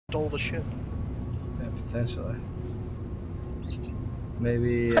stole the ship. Yeah, potentially.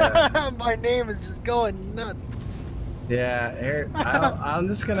 Maybe. My name is just going nuts. Yeah, here. I'm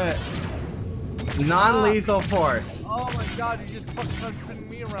just gonna non-lethal force. Oh my god, you just fucking started spinning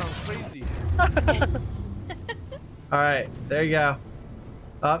me around crazy. All right, there you go.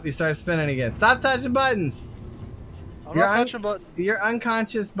 Oh, you start spinning again. Stop touching buttons. I'm not touching buttons. Your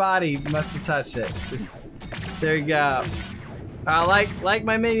unconscious body must have touched it. Just, there you go. Like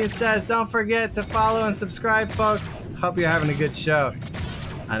my minion says, don't forget to follow and subscribe, folks. Hope you're having a good show.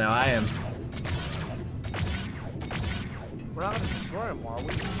 I know I am. We're not gonna destroy him, are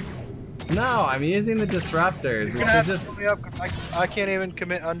we? No, I'm using the disruptors. You're gonna have to fill me up 'cause I can't even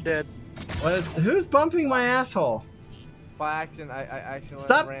commit undead. Who's bumping my asshole? By accident, I actually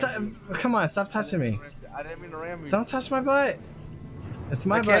Stop! Come on, stop touching me. I didn't mean to ram you. Don't touch my butt. It's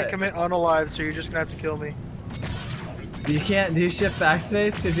my I butt. can't commit unalive, so you're just gonna have to kill me. You can't do shift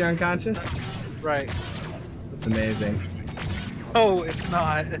backspace because you're unconscious? Right. That's amazing. Oh, it's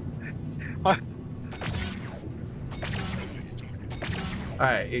not.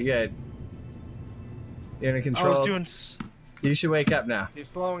 Alright, you're good. You're under control. I was doing. You should wake up now. He's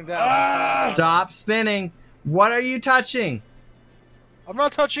slowing down. Stop spinning. What are you touching? I'm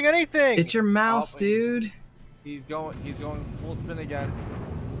not touching anything. It's your mouse, dude. He's going full spin again.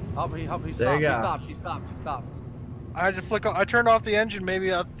 He There you stopped. go. He stopped. I had to flick. I turned off the engine.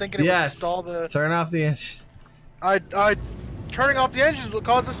 Maybe I'm thinking it would stall the. Turn off the engine. Turning off the engines will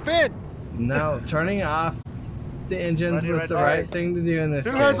cause a spin. No, turning off the engines was the right thing to do in this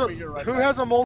case. Who has a